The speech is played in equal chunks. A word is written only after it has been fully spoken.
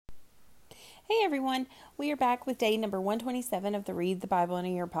Hey everyone, we are back with day number 127 of the Read the Bible in a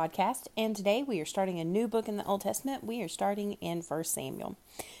Year podcast, and today we are starting a new book in the Old Testament. We are starting in 1 Samuel.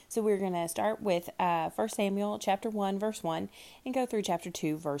 So we're going to start with 1 Samuel chapter 1 verse 1 and go through chapter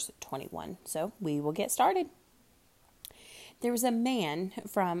 2 verse 21. So we will get started. There was a man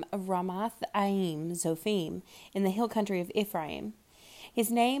from Ramath-aim Zophim in the hill country of Ephraim.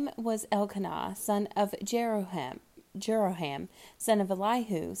 His name was Elkanah, son of Jeroham, son of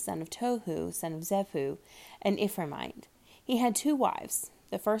Elihu, son of Tohu, son of Zephu, an Ephraimite. He had two wives,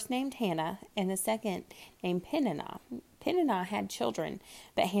 the first named Hannah, and the second named Peninnah. Peninnah had children,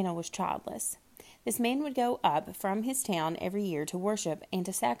 but Hannah was childless. This man would go up from his town every year to worship and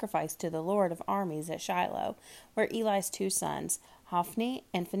to sacrifice to the Lord of armies at Shiloh, where Eli's two sons, Hophni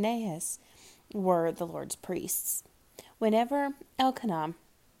and Phinehas, were the Lord's priests. Whenever Elkanah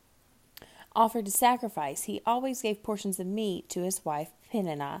offered a sacrifice, he always gave portions of meat to his wife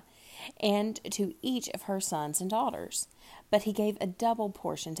Peninnah and to each of her sons and daughters. But he gave a double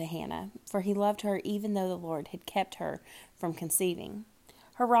portion to Hannah, for he loved her even though the Lord had kept her from conceiving.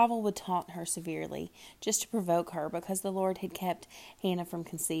 Her rival would taunt her severely, just to provoke her, because the Lord had kept Hannah from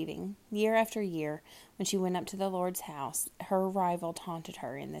conceiving. Year after year, when she went up to the Lord's house, her rival taunted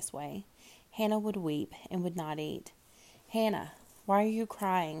her in this way. Hannah would weep and would not eat. "Hannah, why are you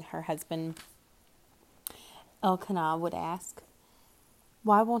crying?" her husband Elkanah would ask.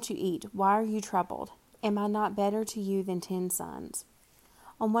 "Why won't you eat? Why are you troubled? Am I not better to you than 10 sons?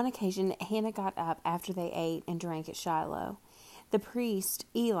 On one occasion, Hannah got up after they ate and drank at Shiloh. The priest,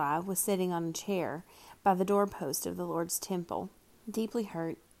 Eli, was sitting on a chair by the doorpost of the Lord's temple. Deeply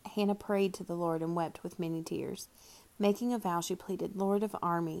hurt, Hannah prayed to the Lord and wept with many tears. Making a vow, she pleaded, "Lord of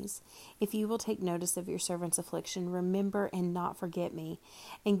armies, if you will take notice of your servant's affliction, remember and not forget me,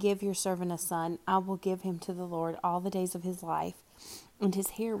 and give your servant a son. I will give him to the Lord all the days of his life, and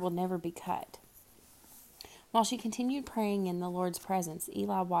his hair will never be cut." While she continued praying in the Lord's presence,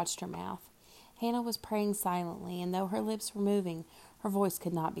 Eli watched her mouth. Hannah was praying silently, and though her lips were moving, her voice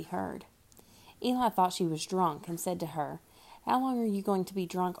could not be heard. Eli thought she was drunk and said to her, "How long are you going to be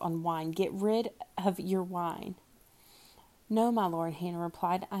drunk on wine? Get rid of your wine." "No, my lord," Hannah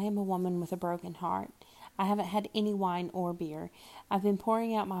replied. "I am a woman with a broken heart. I haven't had any wine or beer. I've been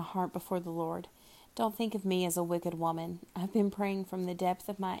pouring out my heart before the Lord. Don't think of me as a wicked woman. I've been praying from the depth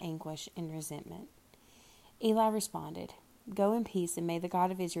of my anguish and resentment." Eli responded, "Go in peace, and may the God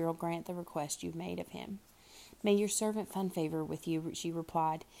of Israel grant the request you've made of him." "May your servant find favor with you," she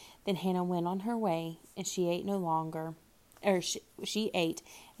replied. Then Hannah went on her way, and she ate and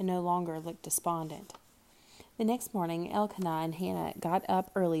no longer looked despondent. The next morning, Elkanah and Hannah got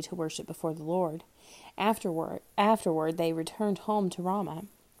up early to worship before the Lord. Afterward, they returned home to Ramah.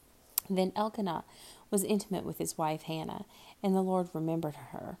 Then Elkanah was intimate with his wife Hannah, and the Lord remembered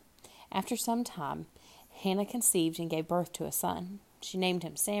her. After some time, Hannah conceived and gave birth to a son. She named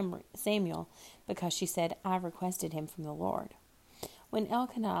him Samuel because she said, "I requested him from the Lord." When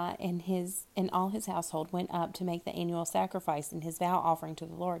Elkanah and all his household went up to make the annual sacrifice and his vow offering to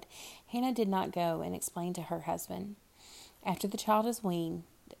the Lord, Hannah did not go and explain to her husband, "After the child is weaned,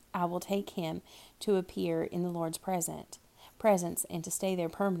 I will take him to appear in the Lord's presence and to stay there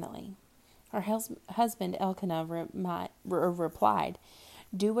permanently." Her husband Elkanah replied,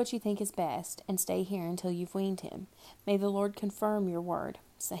 "Do what you think is best, and stay here until you've weaned him. May the Lord confirm your word."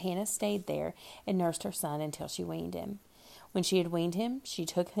 So Hannah stayed there and nursed her son until she weaned him. When she had weaned him, she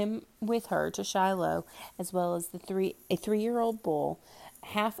took him with her to Shiloh, as well as a 3-year-old bull,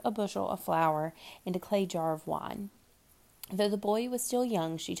 half a bushel of flour, and a clay jar of wine. Though the boy was still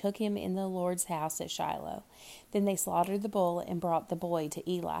young, she took him in the Lord's house at Shiloh. Then they slaughtered the bull and brought the boy to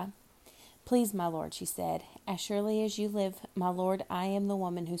Eli. "Please, my lord," she said, "as surely as you live, my lord, I am the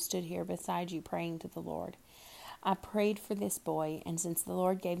woman who stood here beside you praying to the Lord. I prayed for this boy, and since the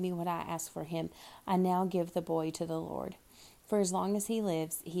Lord gave me what I asked for him, I now give the boy to the Lord. For as long as he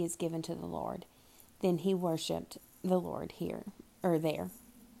lives, he is given to the Lord." Then he worshipped the Lord there.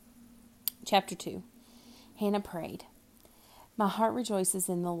 Chapter 2. Hannah prayed, "My heart rejoices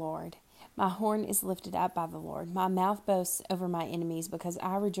in the Lord. My horn is lifted up by the Lord. My mouth boasts over my enemies because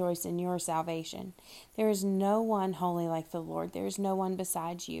I rejoice in your salvation. There is no one holy like the Lord. There is no one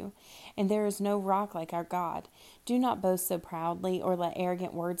besides you, and there is no rock like our God. Do not boast so proudly or let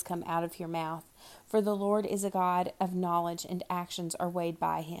arrogant words come out of your mouth. For the Lord is a God of knowledge, and actions are weighed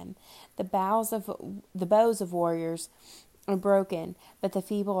by him. The bows of warriors are broken, but the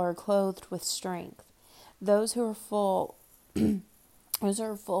feeble are clothed with strength. Those who are full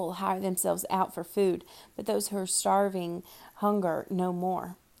hire themselves out for food, but those who are starving hunger no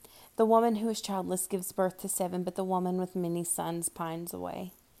more. The woman who is childless gives birth to 7, but the woman with many sons pines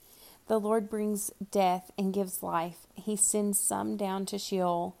away. The Lord brings death and gives life. He sends some down to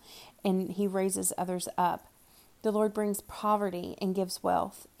Sheol, and he raises others up. The Lord brings poverty and gives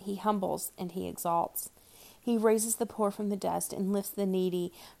wealth. He humbles and he exalts. He raises the poor from the dust and lifts the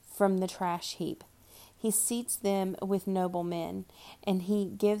needy from the trash heap. He seats them with noble men, and he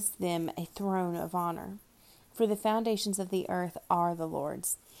gives them a throne of honor. For the foundations of the earth are the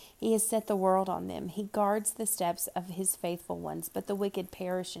Lord's. He has set the world on them. He guards the steps of his faithful ones, but the wicked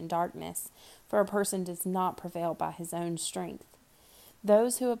perish in darkness, for a person does not prevail by his own strength.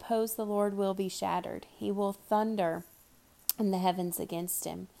 Those who oppose the Lord will be shattered. He will thunder in the heavens against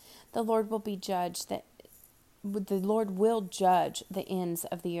him. The Lord will judge the ends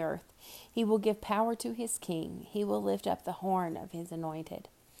of the earth. He will give power to his king. He will lift up the horn of his anointed.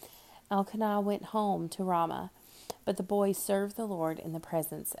 Elkanah went home to Ramah, but the boy served the Lord in the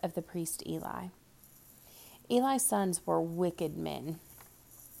presence of the priest Eli. Eli's sons were wicked men.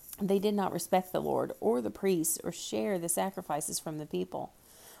 They did not respect the Lord or the priests or share the sacrifices from the people.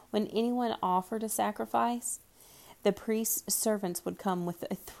 When anyone offered a sacrifice, the priest's servants would come with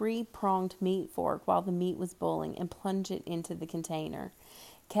a 3-pronged meat fork while the meat was boiling and plunge it into the container,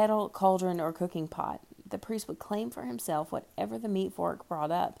 kettle, cauldron, or cooking pot. The priest would claim for himself whatever the meat fork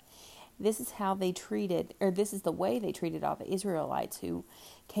brought up. This is the way they treated all the Israelites who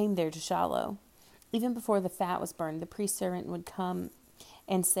came there to Shiloh. Even before the fat was burned, the priest servant would come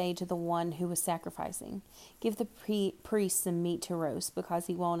and say to the one who was sacrificing, "Give the priest some meat to roast, because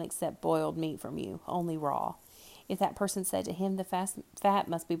he won't accept boiled meat from you, only raw." If that person said to him, "The fat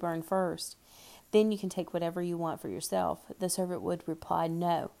must be burned first, then you can take whatever you want for yourself," the servant would reply,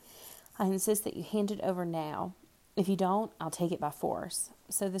 "No, I insist that you hand it over now. If you don't, I'll take it by force."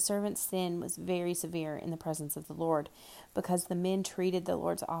 So the servant's sin was very severe in the presence of the Lord, because the men treated the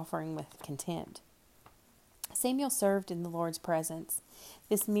Lord's offering with contempt. Samuel served in the Lord's presence.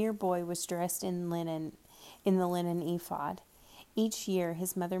 This mere boy was dressed in the linen ephod. Each year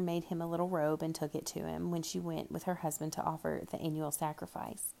his mother made him a little robe and took it to him when she went with her husband to offer the annual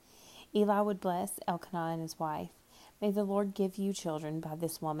sacrifice. Eli would bless Elkanah and his wife. "May the Lord give you children by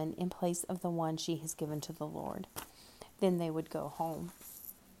this woman in place of the one she has given to the Lord." Then they would go home.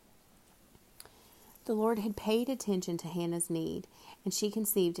 The Lord had paid attention to Hannah's need, and she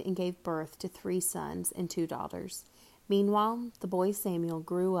conceived and gave birth to 3 sons and 2 daughters. Meanwhile, the boy Samuel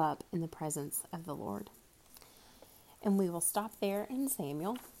grew up in the presence of the Lord. And we will stop there in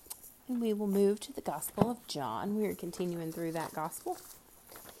Samuel, and we will move to the Gospel of John. We are continuing through that Gospel.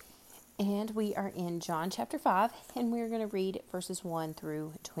 And we are in John chapter 5, and we are going to read verses 1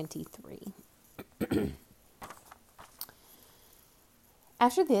 through 23.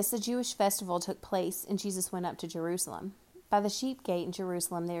 After this, a Jewish festival took place, and Jesus went up to Jerusalem. By the sheep gate in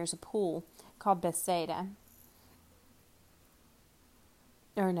Jerusalem, there is a pool called Bethesda.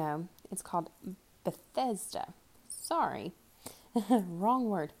 It's called Bethesda. Sorry, wrong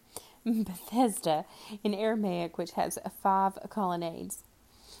word. Bethesda in Aramaic, which has 5 colonnades.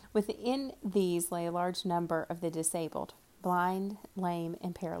 Within these lay a large number of the disabled, blind, lame,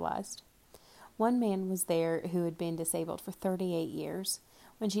 and paralyzed. One man was there who had been disabled for 38 years.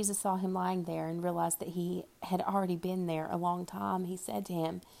 When Jesus saw him lying there and realized that he had already been there a long time, he said to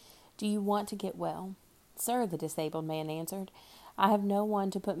him, "Do you want to get well?" "Sir," the disabled man answered, "I have no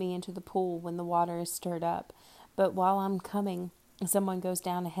one to put me into the pool when the water is stirred up, but while I'm coming, someone goes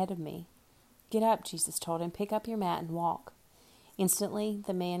down ahead of me." "Get up," Jesus told him, "pick up your mat and walk." Instantly,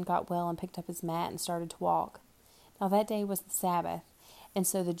 the man got well and picked up his mat and started to walk. Now that day was the Sabbath, and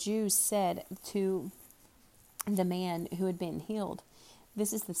so the Jews said to the man who had been healed,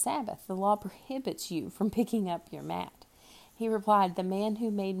 "This is the Sabbath. The law prohibits you from picking up your mat." He replied, "The man who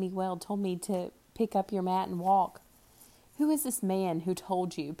made me well told me to pick up your mat and walk." "Who is this man who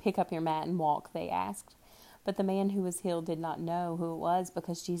told you, 'Pick up your mat and walk'?" they asked. But the man who was healed did not know who it was,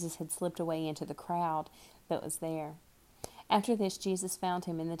 because Jesus had slipped away into the crowd that was there. After this, Jesus found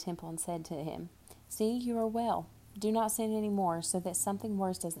him in the temple and said to him, "See, you are well. Do not sin any more, so that something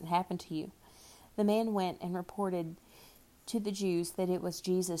worse doesn't happen to you." The man went and reported to the Jews that it was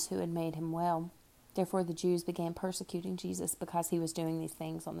Jesus who had made him well. Therefore the Jews began persecuting Jesus because he was doing these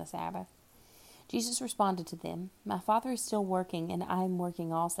things on the Sabbath. Jesus responded to them, "My Father is still working, and I am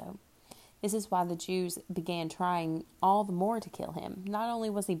working also." This is why the Jews began trying all the more to kill him. Not only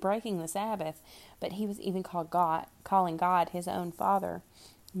was he breaking the Sabbath, but he was even calling God his own Father,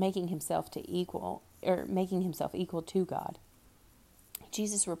 making himself equal to God.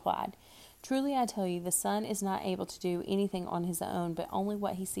 Jesus replied, "Truly I tell you, the Son is not able to do anything on his own, but only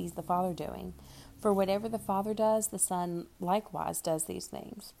what he sees the Father doing. For whatever the Father does, the Son likewise does these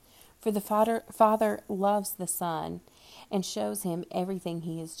things. For the Father loves the Son and shows him everything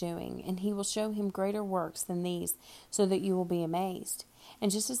he is doing, and he will show him greater works than these, so that you will be amazed.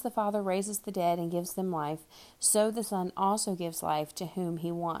 And just as the Father raises the dead and gives them life, so the Son also gives life to whom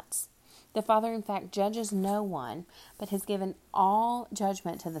he wants. The Father, in fact, judges no one, but has given all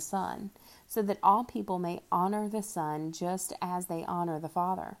judgment to the Son, so that all people may honor the Son just as they honor the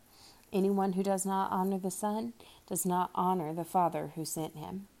Father. Anyone who does not honor the Son does not honor the Father who sent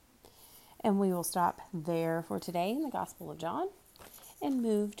him. And we will stop there for today in the Gospel of John and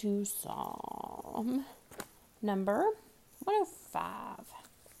move to Psalm number 105.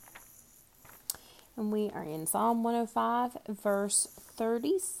 And we are in Psalm 105, verse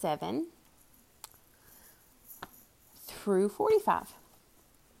 37 through 45.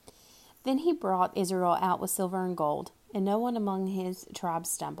 Then he brought Israel out with silver and gold, and no one among his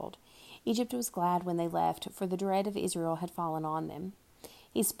tribes stumbled. Egypt was glad when they left, for the dread of Israel had fallen on them.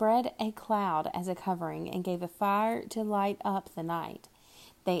 He spread a cloud as a covering and gave a fire to light up the night.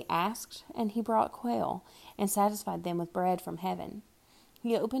 They asked, and he brought quail and satisfied them with bread from heaven.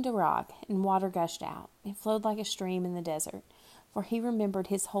 He opened a rock, and water gushed out. It flowed like a stream in the desert, for he remembered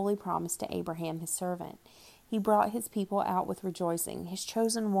his holy promise to Abraham his servant. He brought his people out with rejoicing, his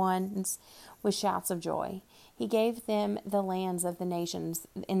chosen ones with shouts of joy. He gave them the lands of the nations,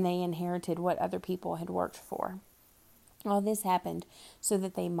 and they inherited what other people had worked for. All this happened so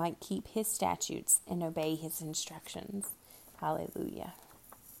that they might keep his statutes and obey his instructions. Hallelujah.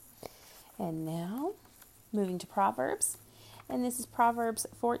 And now, moving to Proverbs. And this is Proverbs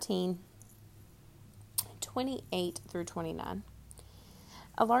 14, 28 through 29.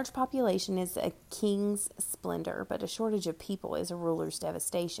 A large population is a king's splendor, but a shortage of people is a ruler's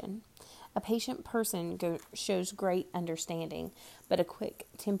devastation. A patient person shows great understanding, but a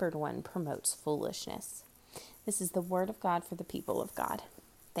quick-tempered one promotes foolishness. This is the word of God for the people of God.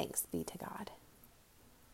 Thanks be to God.